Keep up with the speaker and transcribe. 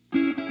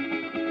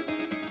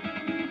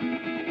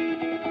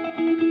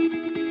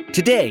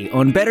Today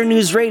on Better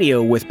News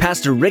Radio with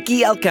Pastor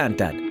Ricky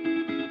Alcantara.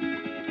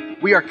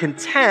 We are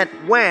content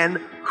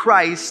when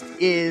Christ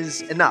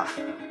is enough.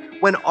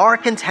 When our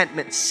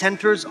contentment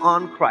centers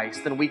on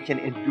Christ, then we can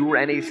endure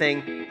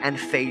anything and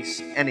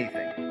face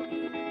anything.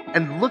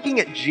 And looking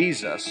at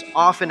Jesus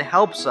often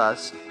helps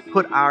us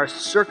put our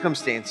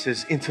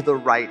circumstances into the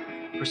right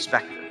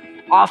perspective.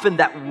 Often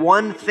that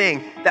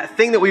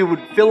thing that we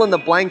would fill in the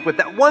blank with,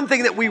 that one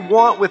thing that we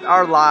want with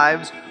our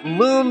lives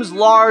looms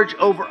large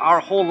over our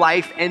whole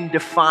life and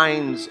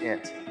defines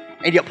it.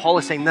 And yet Paul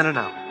is saying,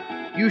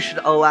 no. You should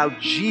allow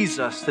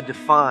Jesus to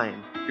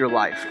define your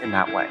life in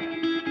that way.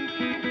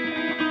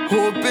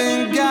 Hope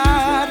in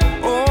God,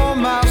 oh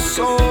my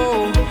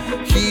soul,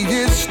 He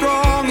is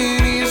strong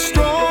and He is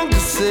strong to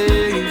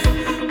save.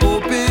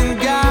 Hope in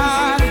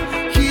God,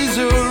 He's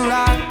a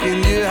rock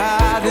in your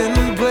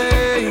hiding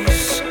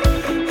place.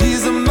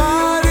 He's a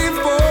mighty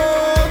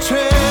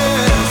fortress.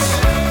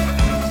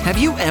 Have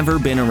you ever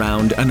been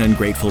around an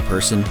ungrateful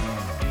person?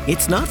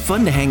 It's not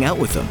fun to hang out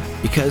with them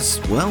because,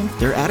 well,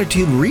 their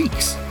attitude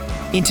reeks.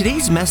 In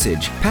today's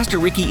message, Pastor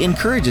Ricky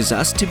encourages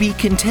us to be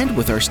content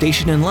with our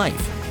station in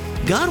life.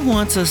 God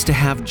wants us to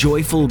have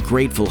joyful,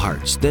 grateful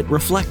hearts that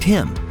reflect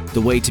Him. The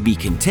way to be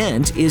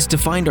content is to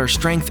find our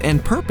strength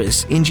and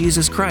purpose in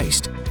Jesus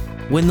Christ.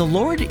 When the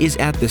Lord is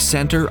at the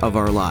center of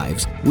our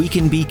lives, we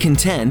can be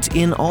content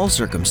in all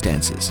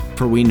circumstances,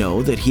 for we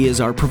know that He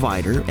is our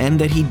provider and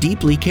that He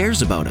deeply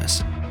cares about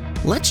us.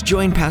 Let's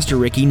join Pastor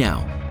Ricky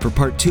now for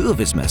part 2 of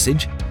his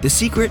message, The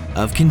Secret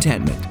of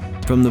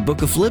Contentment, from the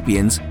book of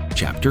Philippians,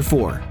 chapter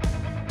 4.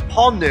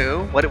 Paul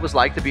knew what it was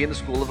like to be in the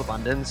school of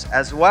abundance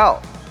as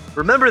well.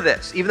 Remember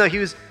this, even though he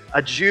was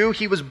a Jew,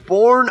 he was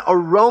born a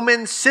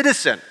Roman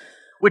citizen,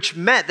 which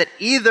meant that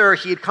either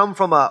he had come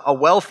from a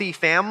wealthy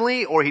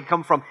family, or he'd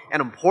come from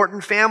an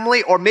important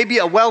family, or maybe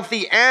a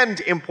wealthy and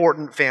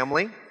important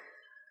family.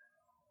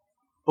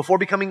 Before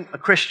becoming a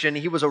Christian,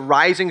 he was a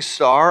rising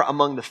star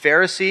among the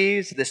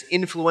Pharisees, this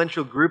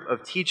influential group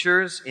of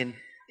teachers in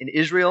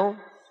Israel.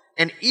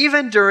 And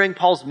even during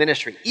Paul's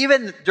ministry,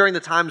 even during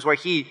the times where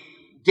he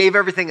gave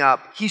everything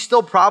up, he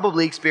still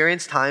probably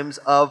experienced times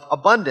of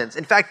abundance.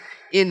 In fact,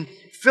 in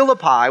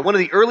Philippi, one of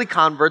the early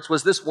converts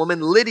was this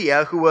woman,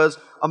 Lydia, who was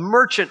a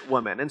merchant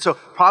woman. And so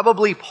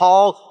probably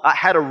Paul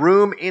had a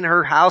room in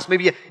her house,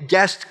 maybe a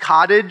guest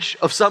cottage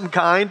of some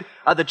kind.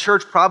 The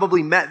church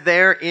probably met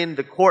there in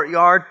the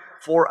courtyard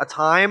for a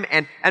time.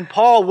 And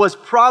Paul was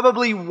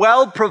probably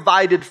well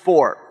provided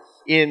for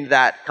in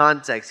that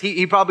context.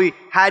 He probably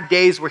had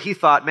days where he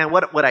thought, man,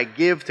 what would I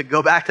give to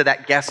go back to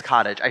that guest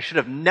cottage? I should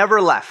have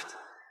never left.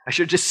 I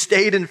should have just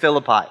stayed in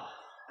Philippi.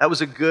 That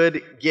was a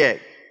good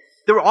gig.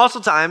 There were also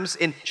times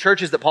in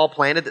churches that Paul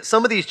planted that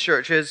some of these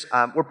churches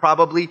were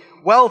probably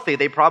wealthy.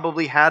 They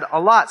probably had a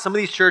lot. Some of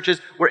these churches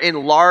were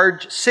in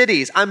large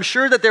cities. I'm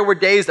sure that there were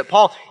days that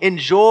Paul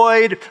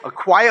enjoyed a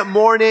quiet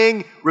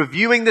morning,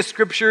 reviewing the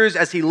scriptures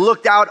as he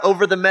looked out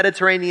over the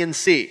Mediterranean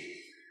Sea,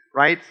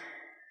 right?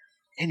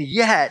 And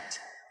yet,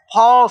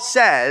 Paul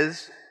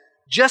says,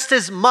 just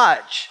as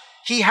much,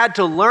 he had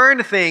to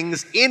learn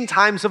things in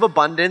times of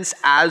abundance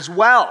as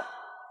well.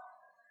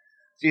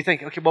 So you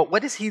think, okay, well,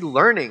 what is he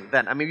learning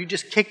then? I mean, you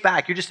just kick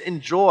back, you just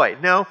enjoy.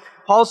 No,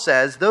 Paul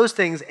says those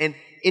things in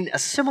a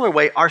similar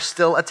way are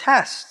still a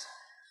test.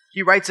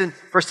 He writes in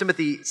 1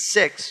 Timothy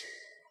 6,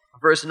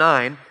 verse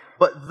 9,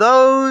 but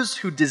those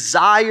who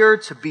desire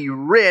to be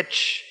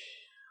rich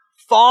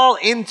fall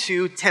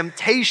into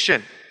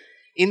temptation,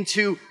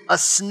 into a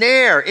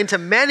snare, into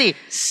many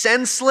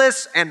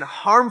senseless and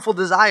harmful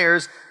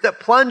desires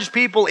that plunge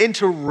people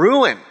into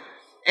ruin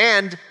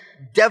and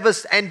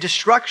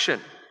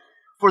destruction.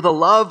 For the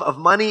love of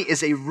money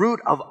is a root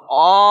of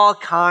all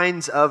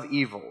kinds of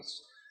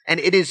evils. And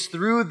it is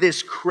through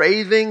this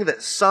craving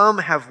that some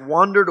have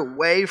wandered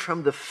away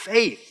from the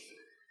faith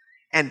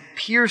and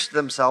pierced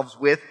themselves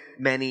with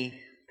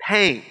many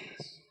pangs.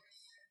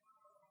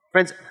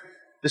 Friends,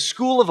 the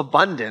school of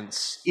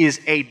abundance is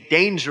a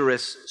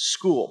dangerous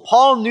school.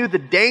 Paul knew the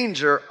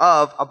danger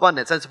of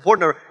abundance. And it's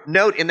important to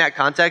note in that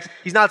context,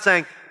 he's not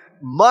saying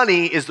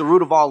money is the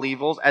root of all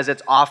evils, as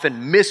it's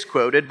often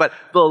misquoted, but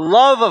the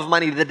love of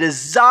money, the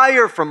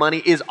desire for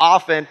money, is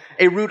often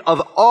a root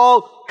of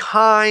all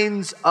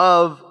kinds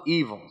of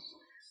evils.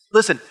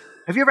 Listen,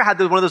 have you ever had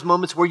one of those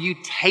moments where you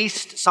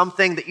taste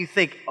something that you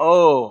think,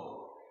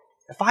 oh,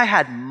 if I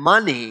had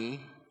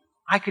money,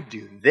 I could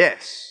do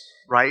this,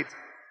 right?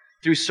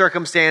 Through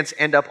circumstance,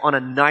 end up on a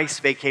nice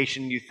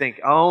vacation, you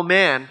think, oh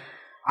man,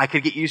 I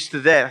could get used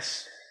to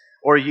this.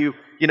 Or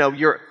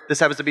this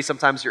happens to be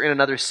sometimes you're in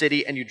another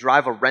city and you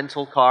drive a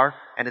rental car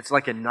and it's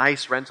like a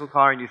nice rental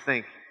car and you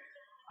think,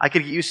 I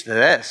could get used to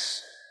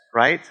this,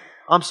 right?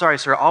 I'm sorry,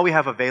 sir, all we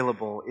have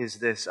available is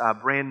this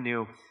brand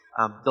new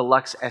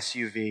deluxe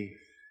SUV.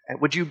 And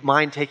would you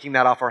mind taking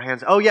that off our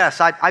hands? Oh yes,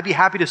 I'd be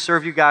happy to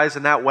serve you guys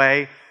in that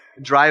way,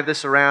 drive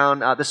this around.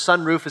 The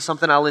sunroof is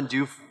something I'll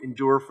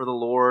endure for the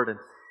Lord.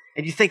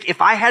 And you think, if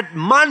I had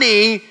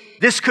money,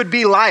 this could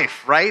be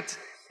life, right?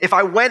 If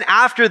I went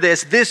after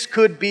this, this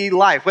could be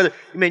life. Whether,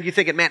 you're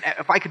thinking, man,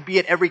 if I could be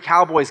at every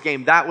Cowboys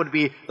game, that would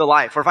be the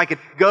life. Or if I could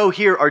go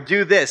here or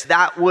do this,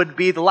 that would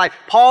be the life.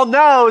 Paul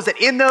knows that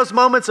in those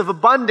moments of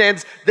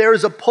abundance, there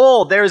is a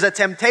pull, there is a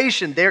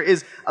temptation, there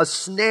is a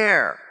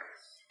snare.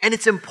 And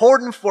it's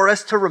important for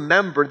us to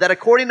remember that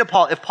according to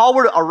Paul, if Paul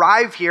were to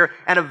arrive here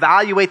and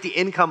evaluate the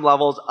income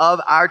levels of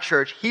our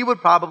church, he would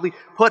probably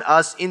put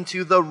us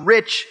into the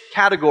rich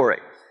category.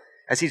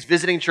 As he's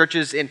visiting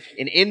churches in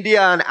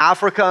India and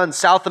Africa and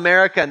South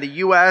America and the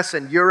US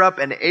and Europe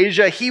and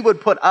Asia, he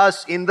would put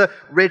us in the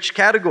rich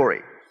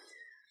category.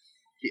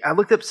 I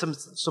looked up some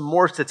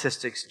more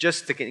statistics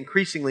just to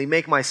increasingly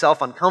make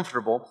myself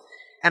uncomfortable,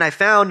 and I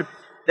found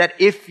that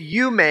if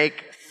you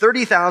make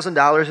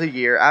 $30,000 a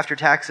year after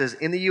taxes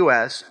in the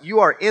US, you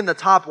are in the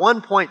top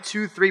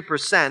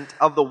 1.23%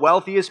 of the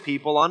wealthiest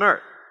people on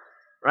earth,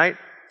 right?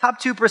 Top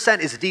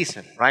 2% is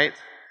decent, right?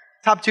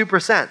 Top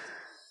 2%.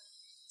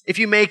 If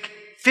you make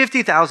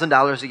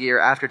 $50,000 a year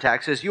after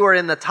taxes, you are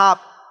in the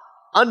top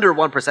under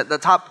 1%, the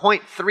top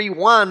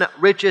 0.31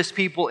 richest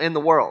people in the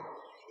world.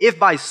 If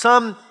by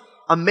some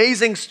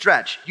amazing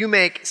stretch you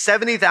make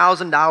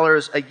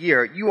 $70,000 a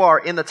year, you are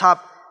in the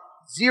top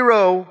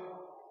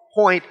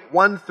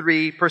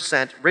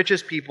 0.13%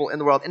 richest people in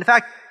the world. In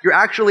fact, you're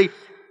actually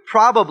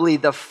probably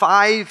the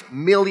 5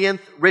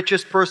 millionth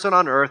richest person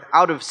on earth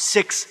out of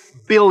 6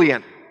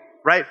 billion,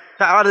 right?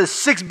 So out of the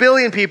 6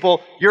 billion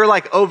people, you're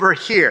like over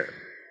here.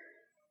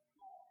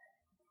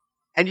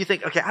 And you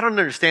think, okay, I don't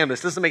understand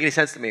this. This doesn't make any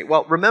sense to me.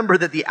 Well, remember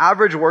that the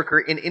average worker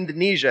in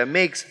Indonesia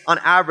makes, on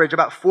average,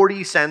 about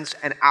 40 cents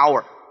an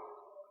hour.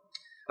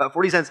 About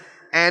 40 cents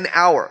an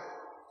hour.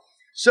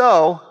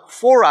 So,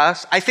 for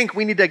us, I think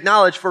we need to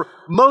acknowledge for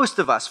most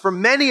of us, for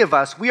many of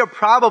us, we are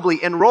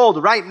probably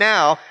enrolled right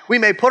now. We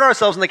may put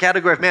ourselves in the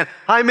category of, man,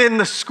 I'm in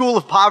the school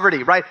of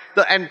poverty, right?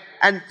 And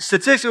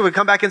statistics would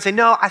come back and say,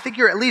 no, I think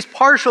you're at least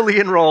partially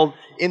enrolled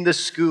in the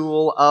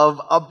school of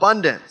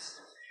abundance.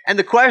 And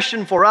the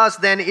question for us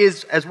then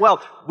is as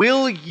well,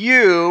 will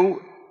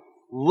you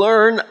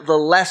learn the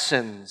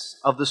lessons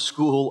of the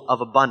school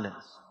of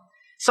abundance?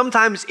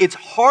 Sometimes it's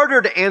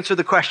harder to answer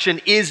the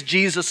question, is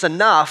Jesus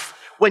enough,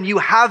 when you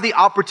have the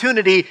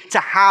opportunity to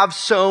have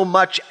so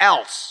much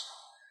else.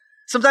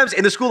 Sometimes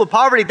in the school of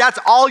poverty, that's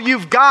all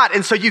you've got,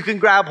 and so you can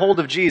grab hold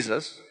of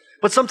Jesus.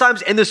 But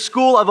sometimes in the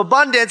school of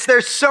abundance,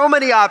 there's so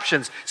many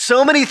options,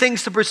 so many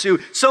things to pursue,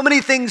 so many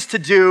things to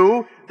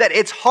do, that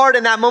it's hard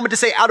in that moment to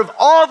say, out of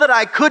all that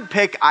I could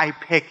pick, I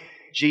pick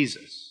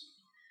Jesus.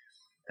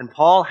 And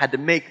Paul had to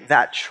make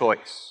that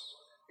choice.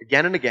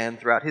 Again and again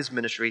throughout his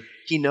ministry,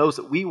 he knows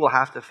that we will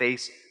have to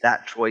face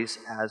that choice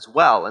as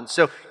well. And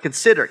so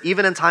consider,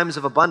 even in times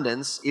of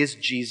abundance, is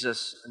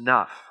Jesus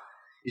enough?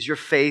 Is your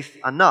faith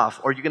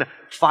enough? Or are you going to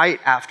fight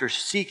after,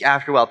 seek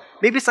after wealth?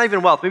 Maybe it's not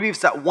even wealth. Maybe it's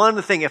that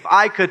one thing. If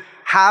I could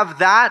have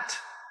that,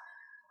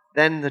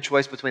 then the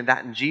choice between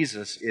that and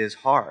Jesus is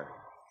hard.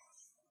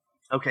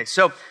 Okay,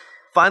 so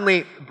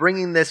finally,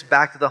 bringing this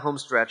back to the home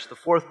stretch, the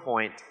fourth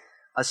point,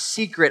 a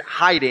secret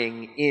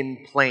hiding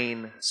in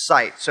plain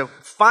sight. So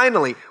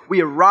finally,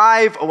 we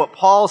arrive at what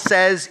Paul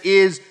says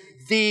is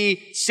the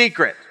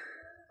secret.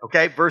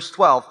 Okay, verse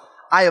 12.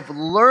 I have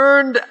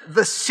learned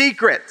the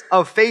secret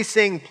of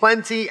facing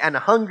plenty and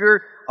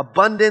hunger,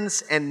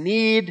 abundance and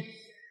need.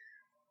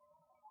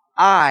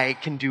 I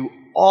can do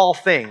all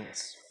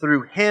things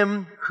through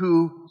him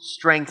who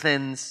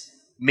strengthens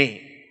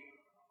me.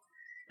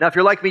 Now, if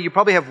you're like me, you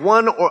probably have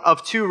one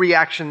of two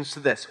reactions to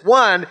this.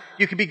 One,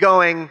 you could be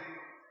going,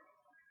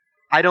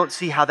 I don't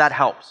see how that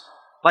helps.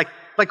 Like,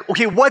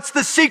 okay, what's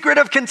the secret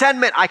of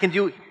contentment? I can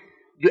do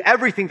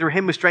everything through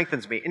him who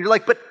strengthens me. And you're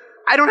like, but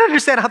I don't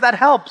understand how that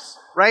helps,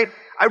 right?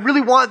 I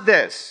really want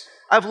this.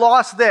 I've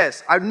lost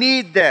this. I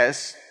need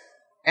this.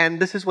 And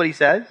this is what he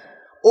says.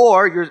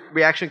 Or your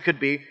reaction could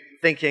be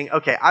thinking,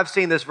 okay, I've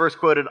seen this verse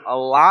quoted a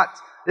lot.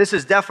 This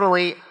is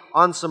definitely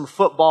on some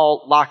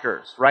football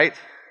lockers, right?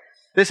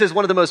 This is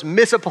one of the most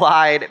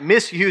misapplied,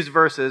 misused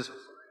verses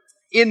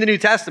in the New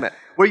Testament,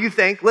 where you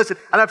think, listen,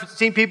 and I've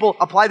seen people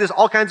apply this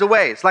all kinds of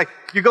ways. Like,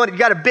 you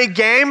got a big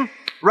game,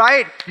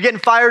 right? You're getting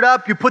fired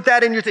up, you put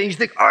that in your thing, you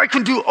think, I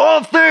can do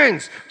all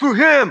things through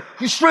him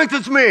who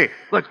strengthens me.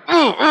 Like,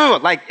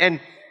 and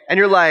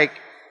you're like,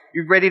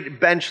 you're ready to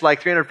bench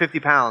like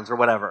 350 pounds or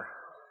whatever.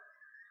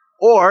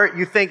 Or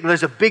you think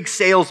there's a big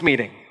sales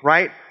meeting,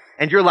 right?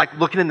 And you're like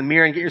looking in the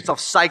mirror and get yourself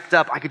psyched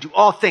up. I could do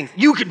all things.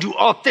 You can do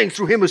all things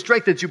through him who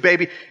strengthens you,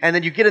 baby. And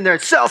then you get in there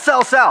and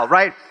sell,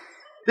 right?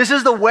 This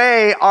is the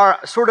way our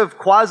sort of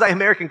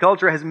quasi-American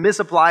culture has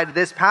misapplied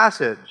this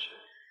passage.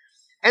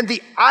 And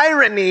the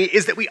irony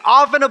is that we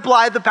often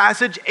apply the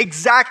passage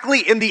exactly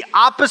in the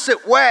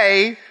opposite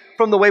way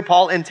from the way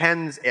Paul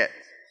intends it.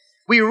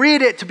 We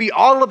read it to be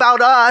all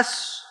about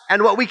us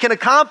and what we can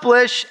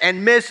accomplish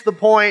and miss the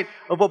point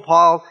of what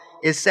Paul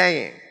is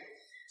saying.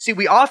 See,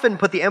 we often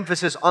put the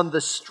emphasis on the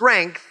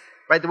strength,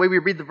 right? The way we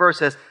read the verse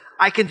says,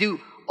 I can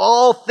do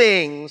all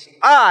things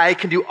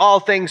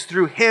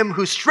through him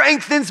who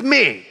strengthens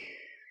me.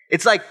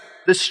 It's like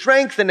the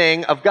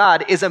strengthening of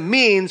God is a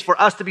means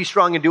for us to be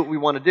strong and do what we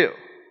want to do.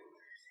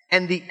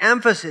 And the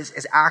emphasis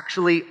is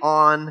actually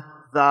on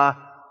the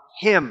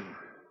Him.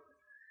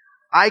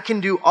 I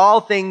can do all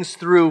things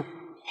through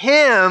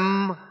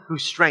Him who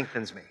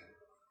strengthens me.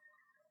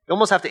 You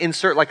almost have to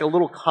insert like a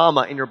little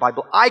comma in your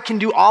Bible. I can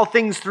do all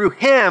things through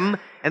Him,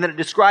 and then it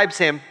describes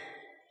Him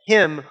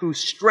who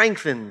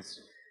strengthens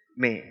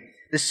me.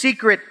 The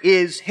secret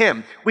is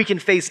Him. We can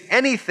face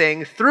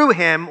anything through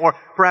Him, or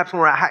perhaps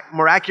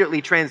more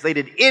accurately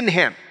translated, in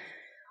Him.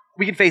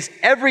 We can face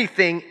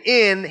everything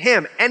in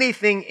Him,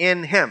 anything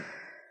in Him.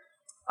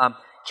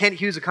 Kent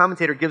Hughes, a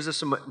commentator, gives us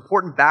some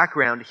important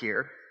background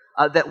here,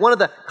 that one of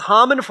the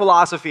common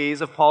philosophies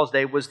of Paul's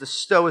day was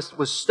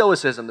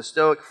Stoicism, the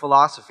Stoic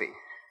philosophy.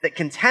 That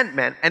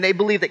contentment, and they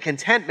believed that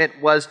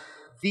contentment was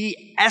the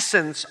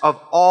essence of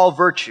all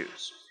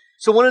virtues.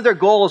 So one of their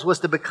goals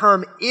was to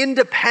become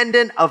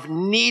independent of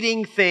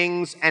needing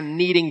things and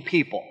needing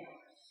people.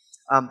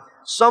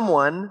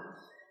 Someone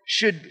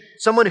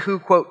who,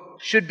 quote,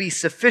 should be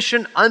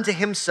sufficient unto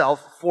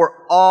himself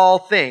for all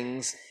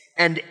things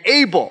and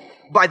able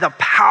by the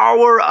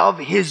power of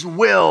his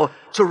will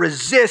to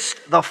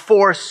resist the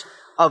force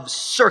of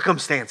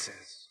circumstances.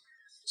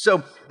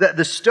 So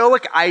the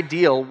Stoic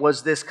ideal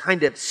was this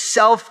kind of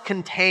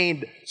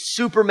self-contained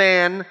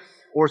Superman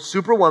or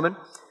Superwoman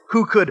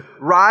who could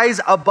rise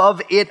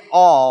above it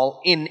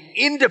all in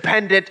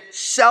independent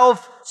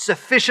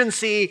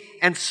self-sufficiency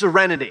and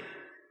serenity,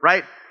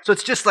 right? So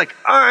it's just like,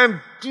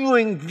 I'm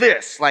doing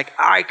this, like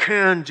I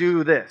can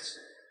do this.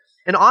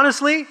 And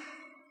honestly,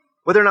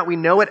 whether or not we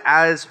know it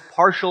as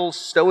partial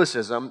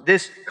Stoicism,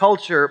 this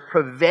culture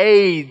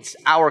pervades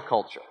our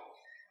culture.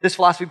 This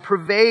philosophy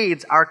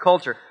pervades our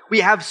culture.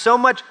 We have so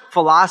much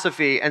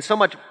philosophy and so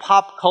much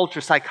pop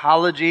culture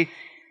psychology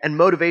and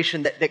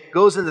motivation that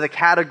goes into the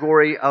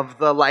category of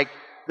the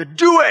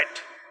do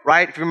it,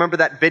 right? If you remember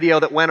that video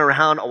that went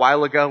around a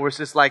while ago where it's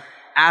this like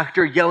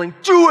actor yelling,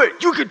 do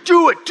it, you could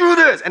do it, do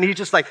this. And he's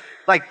just like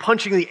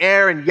punching the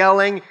air and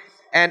yelling.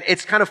 And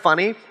it's kind of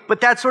funny,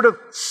 but that sort of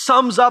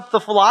sums up the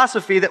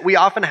philosophy that we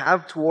often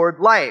have toward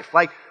life.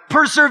 Like,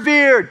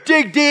 persevere,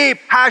 dig deep,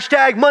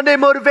 hashtag Monday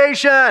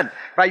motivation,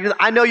 right?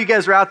 I know you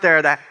guys are out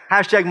there, that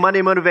hashtag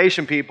Monday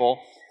motivation people.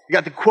 You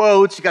got the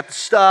quotes, you got the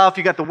stuff,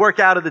 you got the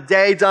workout of the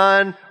day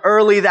done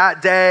early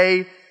that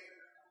day.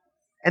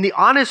 And the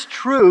honest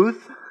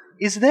truth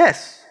is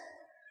this,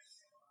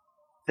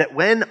 that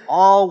when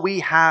all we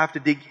have to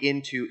dig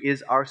into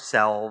is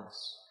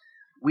ourselves,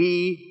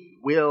 we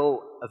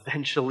will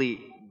eventually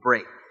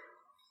break.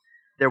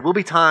 There will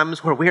be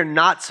times where we are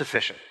not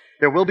sufficient.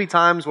 There will be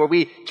times where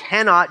we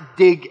cannot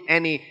dig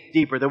any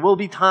deeper. There will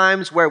be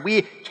times where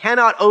we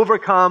cannot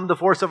overcome the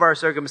force of our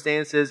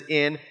circumstances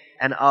in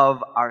and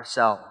of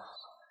ourselves.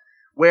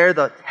 Where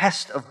the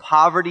test of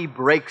poverty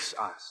breaks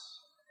us.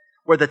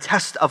 Where the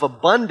test of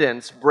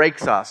abundance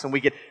breaks us and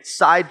we get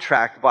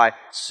sidetracked by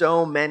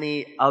so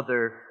many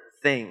other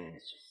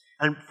things.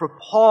 And for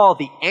Paul,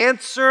 the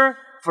answer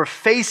for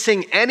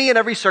facing any and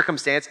every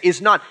circumstance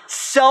is not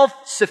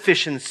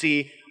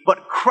self-sufficiency,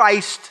 but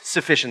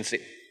Christ-sufficiency.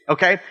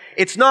 Okay?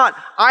 It's not,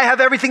 I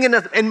have everything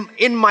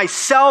in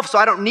myself, so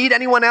I don't need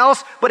anyone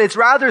else, but it's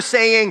rather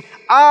saying,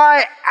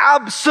 I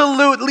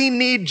absolutely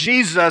need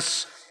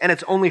Jesus, and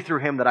it's only through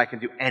Him that I can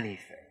do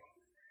anything.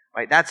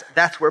 Right?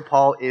 That's where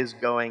Paul is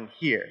going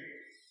here.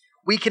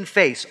 We can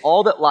face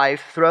all that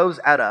life throws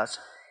at us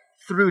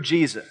through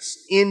Jesus,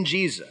 in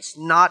Jesus,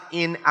 not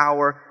in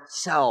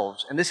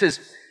ourselves. And this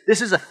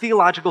is a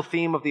theological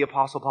theme of the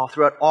Apostle Paul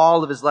throughout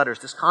all of his letters,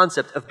 this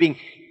concept of being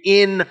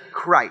in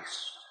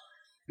Christ.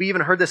 We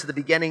even heard this at the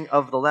beginning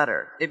of the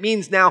letter. It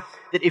means now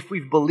that if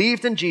we've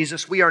believed in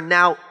Jesus, we are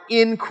now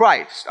in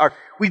Christ.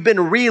 We've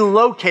been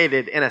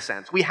relocated in a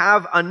sense. We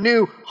have a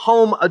new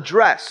home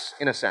address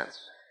in a sense.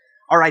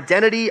 Our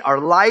identity, our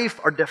life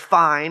are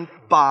defined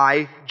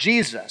by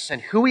Jesus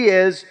and who He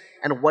is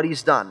and what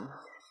He's done.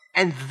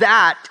 And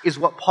that is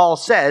what Paul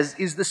says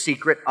is the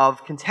secret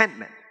of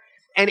contentment.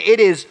 And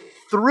it is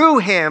through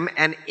Him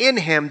and in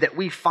Him that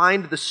we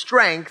find the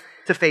strength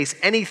to face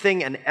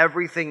anything and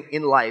everything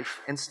in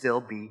life and still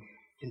be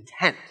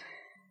content.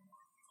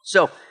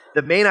 So,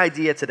 the main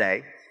idea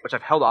today, which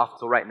I've held off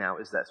till right now,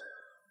 is this.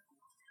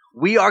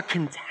 We are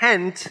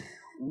content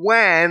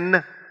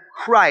when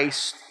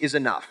Christ is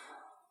enough.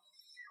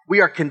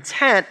 We are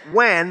content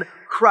when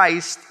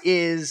Christ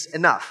is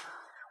enough.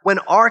 When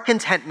our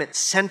contentment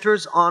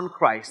centers on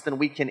Christ, then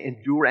we can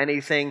endure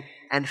anything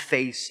and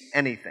face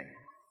anything.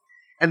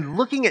 And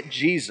looking at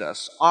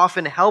Jesus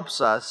often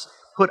helps us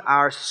put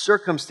our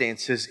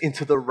circumstances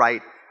into the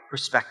right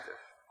perspective.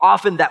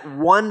 Often that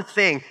one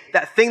thing,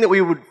 that thing that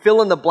we would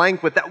fill in the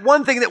blank with, that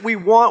one thing that we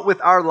want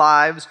with our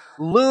lives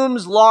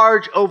looms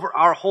large over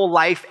our whole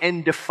life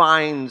and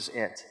defines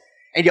it.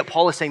 And yet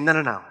Paul is saying,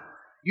 no.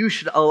 You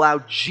should allow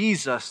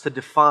Jesus to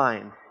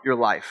define your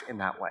life in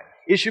that way.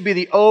 It should be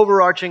the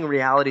overarching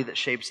reality that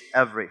shapes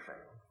everything.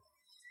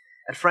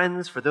 And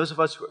friends, for those of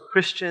us who are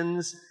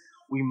Christians,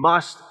 we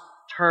must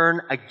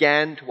turn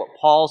again to what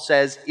Paul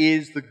says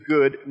is the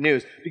good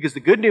news. Because the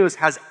good news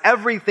has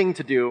everything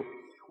to do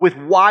with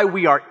why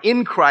we are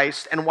in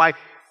Christ and why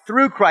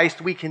through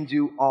Christ we can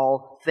do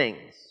all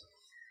things.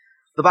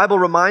 The Bible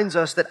reminds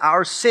us that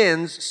our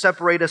sins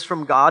separate us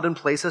from God and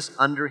place us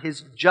under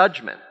His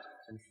judgment.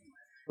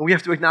 And we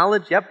have to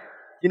acknowledge,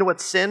 you know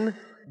what sin?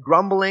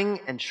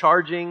 Grumbling and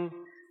charging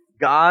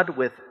God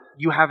with,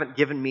 you haven't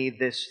given me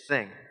this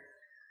thing.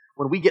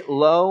 When we get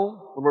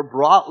low, when we're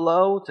brought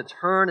low to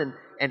turn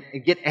and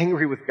get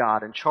angry with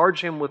God and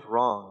charge Him with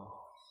wrong.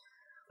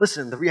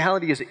 Listen, the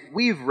reality is that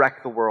we've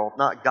wrecked the world,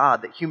 not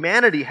God. That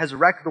humanity has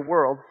wrecked the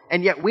world,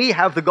 and yet we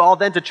have the gall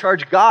then to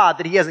charge God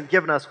that He hasn't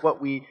given us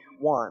what we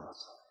want.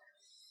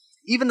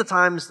 Even the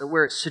times that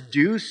we're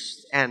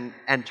seduced and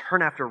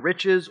turn after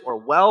riches or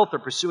wealth or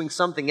pursuing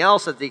something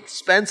else at the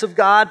expense of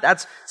God,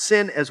 that's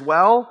sin as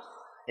well.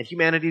 And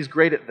humanity is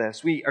great at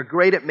this. We are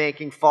great at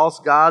making false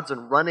gods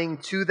and running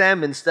to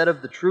them instead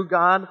of the true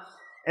God.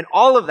 And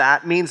all of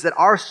that means that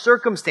our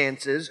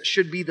circumstances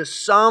should be the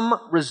sum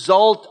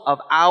result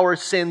of our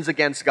sins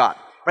against God.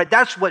 Right?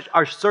 That's what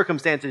our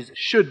circumstances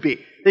should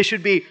be. They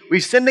should be, we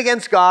sinned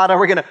against God and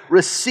we're going to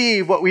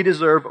receive what we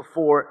deserve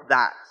for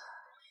that.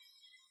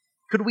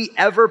 Could we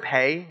ever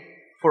pay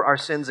for our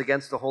sins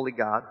against the holy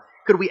God?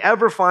 Could we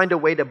ever find a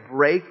way to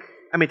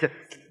to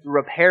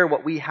repair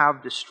what we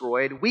have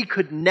destroyed? We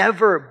could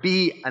never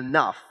be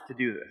enough to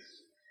do this.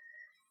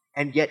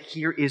 And yet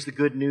here is the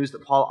good news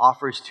that Paul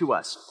offers to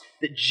us.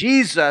 That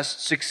Jesus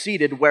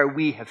succeeded where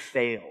we have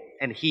failed,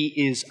 and He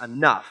is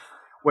enough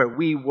where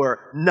we were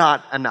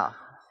not enough.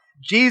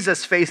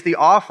 Jesus faced the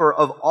offer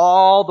of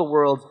all the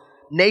world's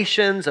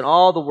nations and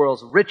all the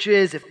world's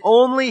riches, if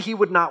only He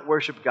would not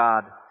worship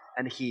God,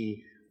 and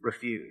He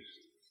refused.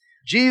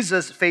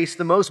 Jesus faced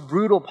the most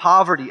brutal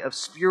poverty of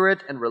spirit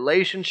and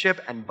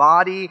relationship and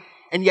body,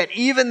 and yet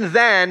even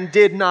then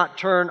did not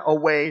turn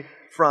away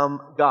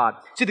from God.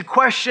 See, the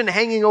question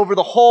hanging over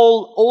the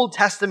whole Old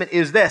Testament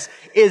is this: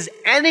 is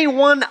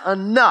anyone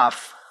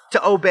enough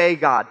to obey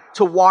God,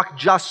 to walk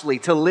justly,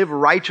 to live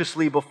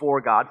righteously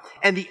before God?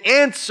 And the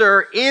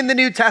answer in the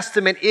New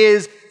Testament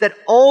is that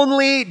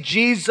only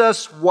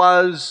Jesus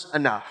was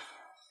enough.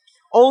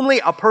 Only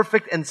a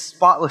perfect and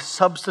spotless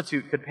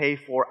substitute could pay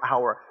for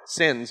our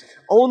sins.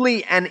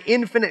 Only an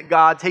infinite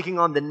God taking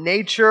on the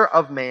nature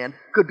of man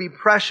could be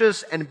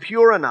precious and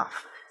pure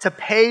enough to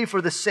pay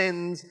for the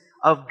sins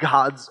of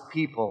God's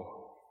people.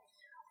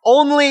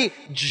 Only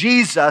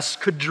Jesus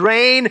could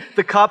drain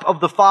the cup of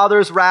the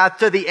Father's wrath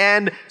to the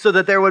end so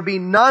that there would be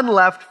none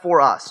left for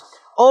us.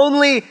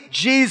 Only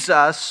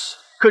Jesus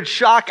could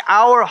shock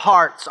our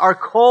hearts, our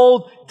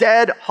cold,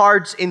 dead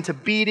hearts, into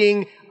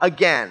beating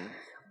again.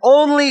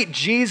 Only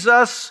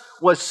Jesus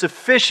was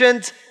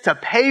sufficient to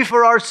pay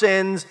for our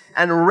sins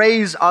and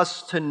raise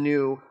us to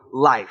new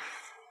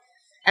life.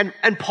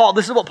 And Paul,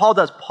 this is what Paul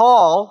does.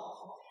 Paul,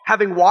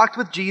 having walked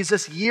with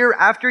Jesus year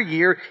after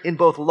year in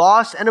both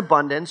loss and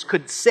abundance,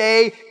 could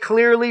say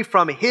clearly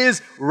from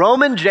his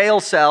Roman jail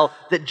cell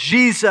that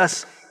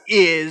Jesus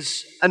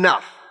is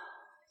enough.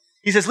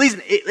 He says,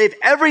 listen, if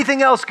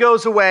everything else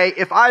goes away,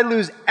 if I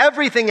lose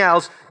everything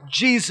else,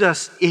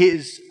 Jesus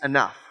is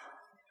enough.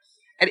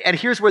 And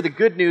here's where the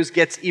good news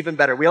gets even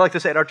better. We like to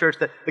say at our church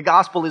that the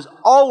gospel is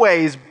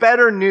always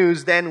better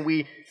news than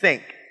we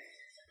think.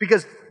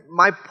 Because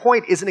my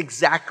point isn't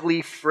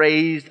exactly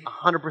phrased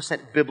 100%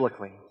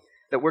 biblically,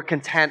 that we're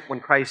content when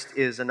Christ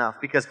is enough.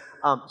 Because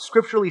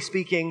scripturally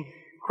speaking,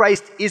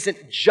 Christ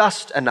isn't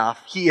just enough.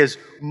 He is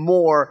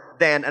more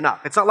than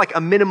enough. It's not like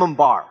a minimum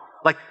bar.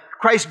 Like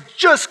Christ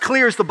just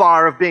clears the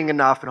bar of being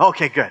enough, and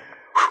okay, good.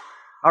 Whew.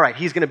 All right,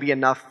 He's going to be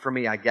enough for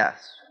me, I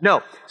guess.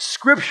 No,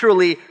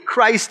 scripturally,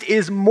 Christ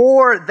is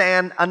more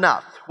than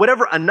enough.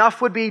 Whatever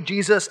enough would be,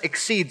 Jesus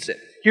exceeds it.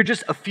 Here are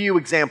just a few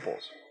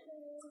examples.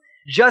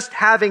 Just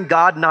having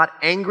God not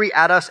angry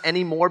at us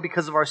anymore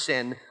because of our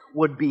sin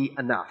would be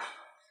enough.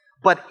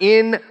 But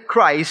in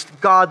Christ,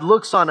 God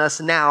looks on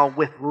us now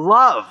with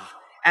love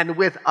and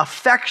with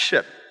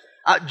affection.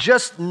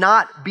 Just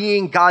not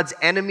being God's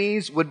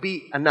enemies would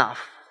be enough.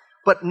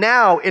 But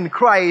now in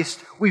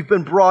Christ, we've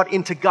been brought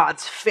into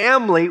God's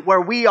family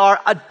where we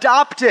are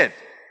adopted.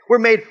 We're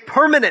made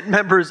permanent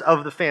members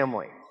of the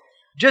family.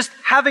 Just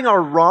having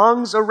our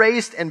wrongs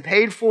erased and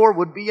paid for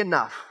would be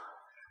enough.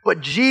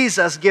 But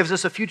Jesus gives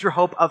us a future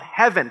hope of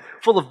heaven,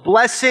 full of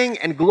blessing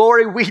and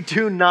glory we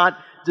do not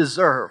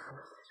deserve.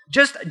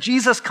 Just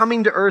Jesus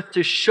coming to earth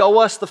to show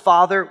us the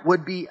Father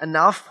would be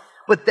enough.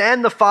 But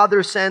then the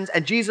Father sends,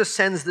 and Jesus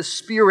sends the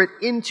Spirit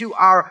into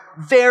our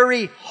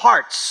very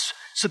hearts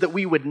so that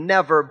we would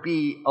never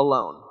be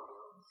alone.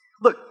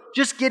 Look,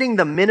 just getting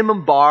the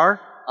minimum bar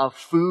of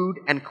food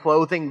and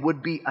clothing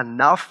would be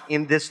enough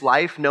in this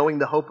life, knowing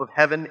the hope of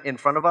heaven in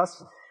front of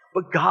us.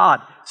 But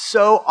God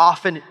so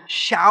often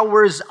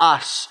showers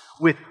us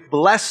with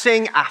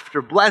blessing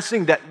after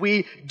blessing that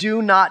we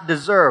do not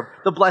deserve.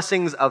 The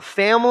blessings of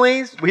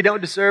families we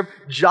don't deserve,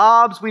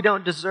 jobs we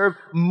don't deserve,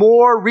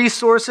 more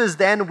resources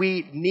than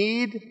we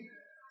need.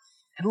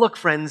 And look,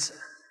 friends,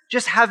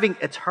 just having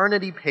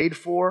eternity paid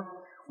for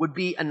would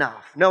be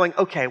enough. Knowing,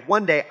 okay,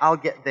 one day I'll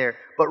get there.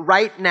 But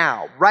right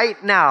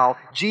now,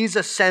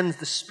 Jesus sends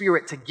the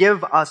Spirit to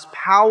give us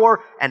power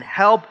and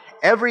help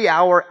every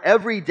hour,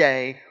 every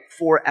day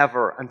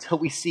forever until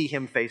we see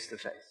him face to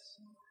face.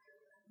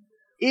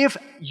 If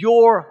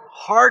your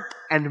heart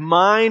and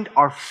mind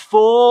are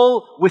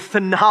full with the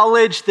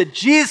knowledge that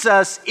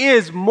Jesus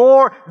is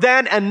more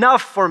than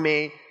enough for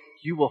me,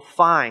 you will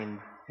find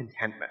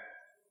contentment.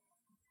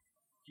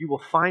 You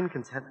will find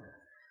contentment.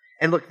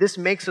 And look, this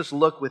makes us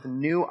look with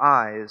new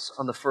eyes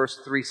on the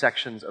first 3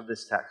 sections of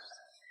this text.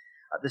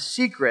 The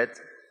secret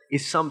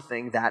is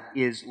something that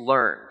is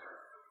learned.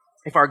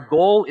 If our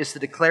goal is to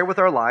declare with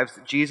our lives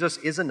that Jesus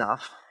is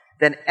enough,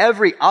 then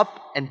every up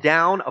and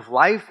down of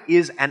life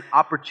is an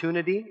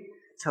opportunity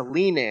to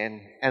lean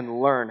in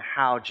and learn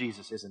how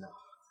Jesus is enough,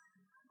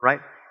 right?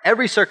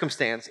 Every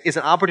circumstance is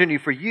an opportunity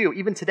for you,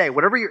 even today,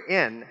 whatever you're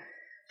in,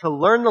 to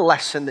learn the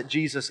lesson that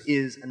Jesus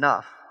is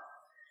enough.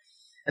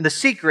 And the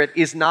secret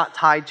is not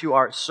tied to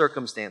our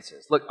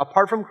circumstances. Look,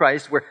 apart from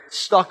Christ, we're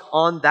stuck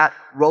on that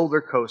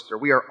roller coaster.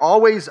 We are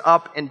always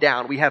up and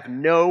down. We have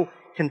no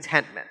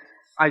contentment.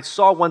 I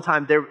saw one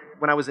time there,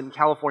 when I was in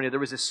California, there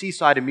was a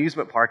seaside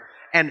amusement park,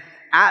 and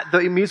at the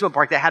amusement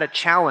park, they had a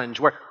challenge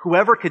where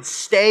whoever could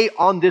stay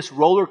on this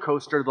roller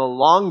coaster the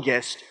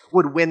longest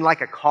would win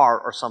like a car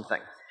or something.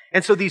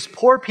 And so these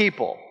poor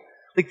people,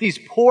 like these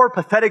poor,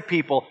 pathetic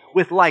people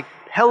with like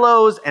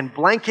pillows and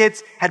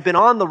blankets had been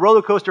on the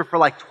roller coaster for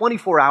like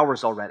 24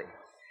 hours already.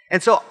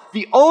 And so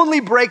the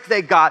only break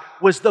they got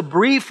was the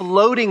brief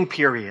loading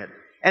period.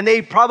 And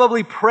they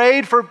probably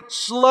prayed for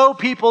slow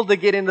people to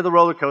get into the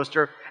roller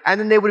coaster. And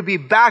then they would be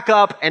back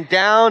up and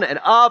down and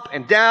up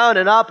and down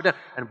and up and down,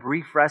 and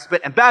brief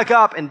respite and back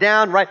up and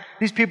down, right?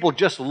 These people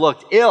just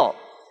looked ill.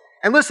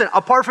 And listen,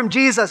 apart from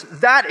Jesus,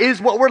 that is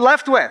what we're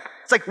left with.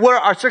 It's like we're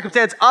our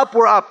circumstance, up,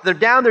 we're up, they're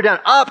down,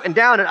 up and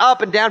down and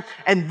up and down.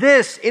 And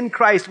this, in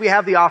Christ, we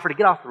have the offer to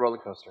get off the roller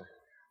coaster,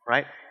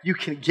 right? You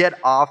can get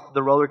off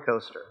the roller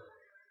coaster.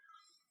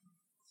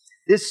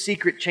 This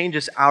secret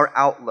changes our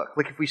outlook.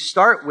 Like if we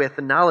start with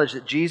the knowledge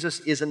that Jesus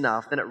is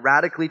enough, then it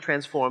radically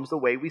transforms the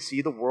way we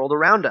see the world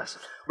around us.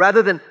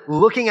 Rather than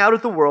looking out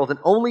at the world and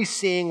only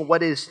seeing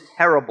what is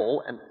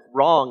terrible and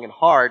wrong and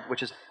hard,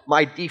 which is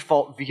my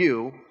default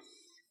view,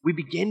 we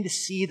begin to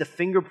see the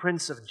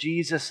fingerprints of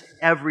Jesus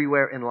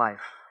everywhere in life.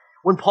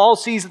 When Paul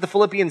sees that the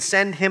Philippians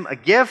send him a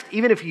gift,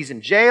 even if he's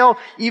in jail,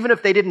 even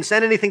if they didn't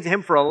send anything to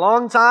him for a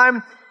long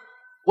time,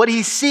 what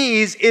he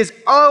sees is,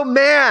 oh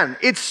man,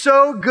 it's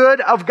so good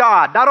of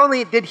God. Not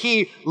only did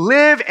he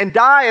live and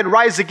die and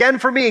rise again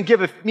for me and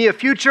give me a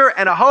future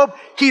and a hope,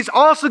 he's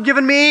also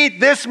given me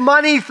this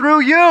money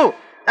through you.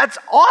 That's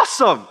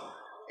awesome.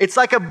 It's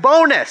like a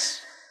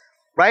bonus,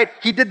 right?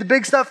 He did the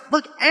big stuff,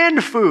 look,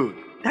 and food.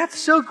 That's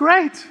so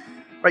great,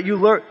 right? You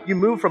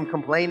move from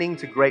complaining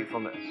to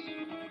gratefulness.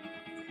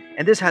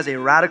 And this has a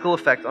radical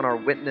effect on our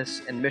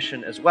witness and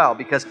mission as well,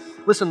 because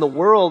listen, the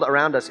world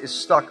around us is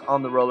stuck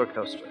on the roller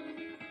coaster.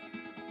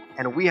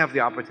 And we have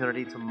the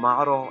opportunity to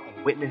model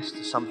and witness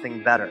to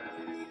something better.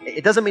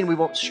 It doesn't mean we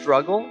won't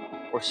struggle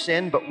or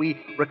sin, but we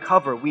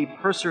recover, we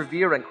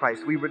persevere in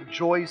Christ, we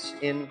rejoice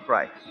in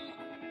Christ.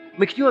 I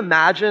mean, can you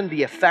imagine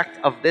the effect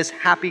of this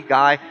happy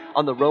guy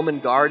on the Roman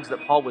guards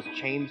that Paul was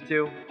chained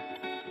to?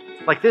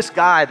 Like this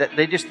guy that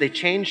they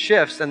change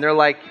shifts and they're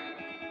like,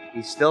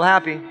 he's still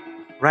happy,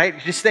 right? You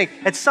just think,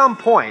 at some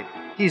point,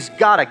 he's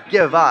got to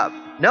give up.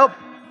 Nope,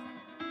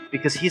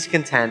 because he's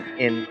content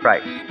in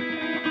Christ.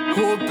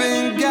 Hope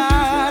in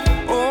God,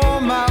 oh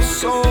my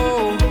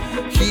soul.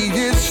 He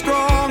is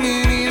strong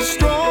and he is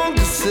strong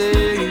to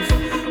save.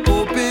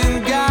 Hope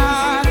in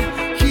God,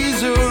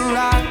 he's a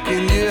rock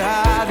in your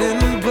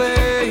hiding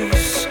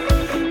place.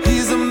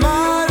 He's a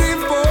mighty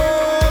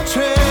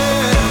fortress.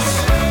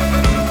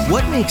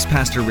 What makes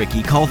Pastor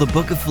Ricky call the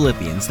book of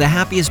Philippians the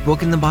happiest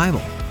book in the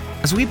Bible?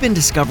 As we've been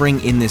discovering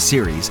in this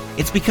series,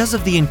 it's because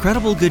of the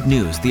incredible good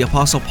news the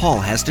Apostle Paul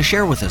has to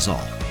share with us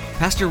all.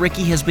 Pastor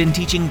Ricky has been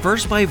teaching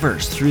verse by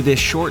verse through this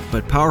short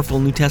but powerful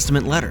New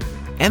Testament letter,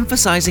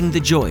 emphasizing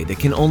the joy that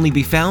can only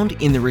be found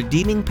in the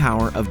redeeming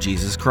power of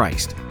Jesus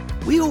Christ.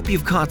 We hope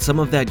you've caught some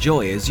of that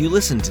joy as you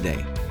listen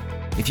today.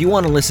 If you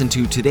want to listen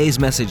to today's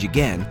message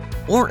again,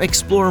 or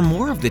explore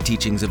more of the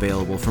teachings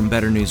available from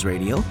Better News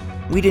Radio,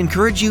 we'd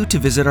encourage you to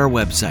visit our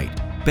website,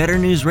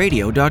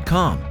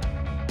 betternewsradio.com.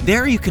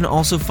 There you can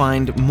also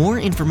find more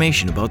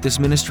information about this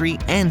ministry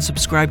and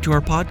subscribe to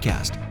our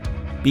podcast.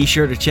 Be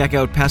sure to check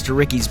out Pastor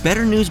Ricky's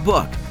Better News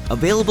book,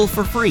 available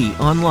for free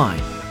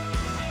online.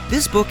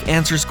 This book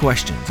answers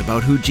questions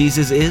about who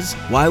Jesus is,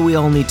 why we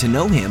all need to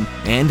know him,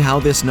 and how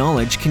this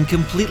knowledge can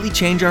completely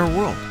change our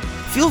world.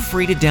 Feel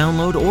free to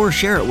download or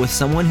share it with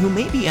someone who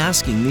may be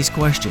asking these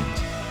questions.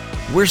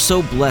 We're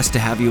so blessed to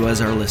have you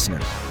as our listener,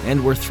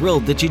 and we're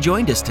thrilled that you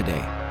joined us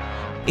today.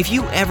 If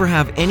you ever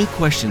have any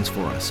questions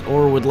for us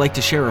or would like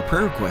to share a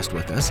prayer request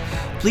with us,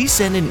 please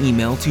send an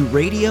email to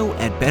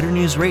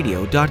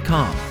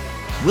radio@betternewsradio.com.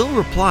 We'll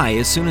reply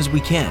as soon as we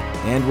can,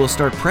 and we'll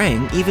start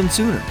praying even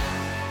sooner.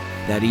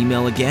 That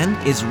email again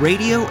is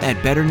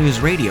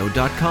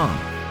radio@betternewsradio.com.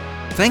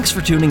 Thanks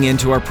for tuning in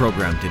to our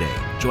program today.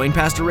 Join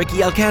Pastor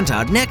Ricky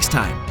Alcantara next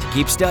time to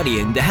keep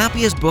studying the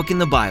happiest book in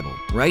the Bible,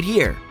 right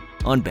here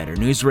on Better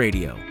News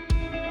Radio.